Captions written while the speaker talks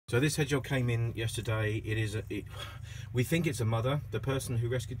So this hedgehog came in yesterday. We think it's a mother. The person who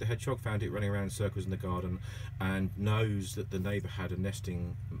rescued the hedgehog found it running around in circles in the garden and knows that the neighbour had a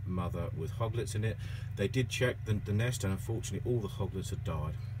nesting mother with hoglets in it. They did check the nest, and unfortunately all the hoglets had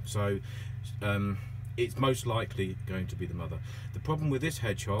died. So it's most likely going to be the mother. The problem with this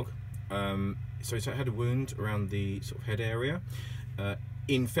hedgehog, so it had a wound around the sort of head area.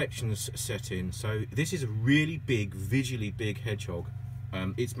 Infections set in. So this is a really big, visually big hedgehog.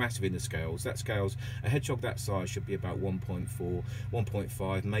 It's massive in the scales. A hedgehog that size should be about 1.4,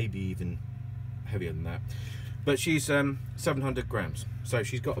 1.5, maybe even heavier than that. But she's 700 grams. So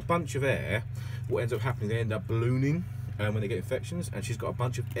she's got a bunch of air. What ends up happening, they end up ballooning when they get infections, and she's got a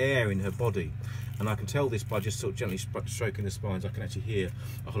bunch of air in her body. And I can tell this by just sort of gently stroking the spines. I can actually hear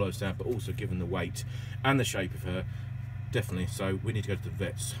a hollow sound, but also given the weight and the shape of her, definitely. So we need to go to the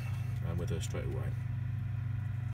vets with her straight away.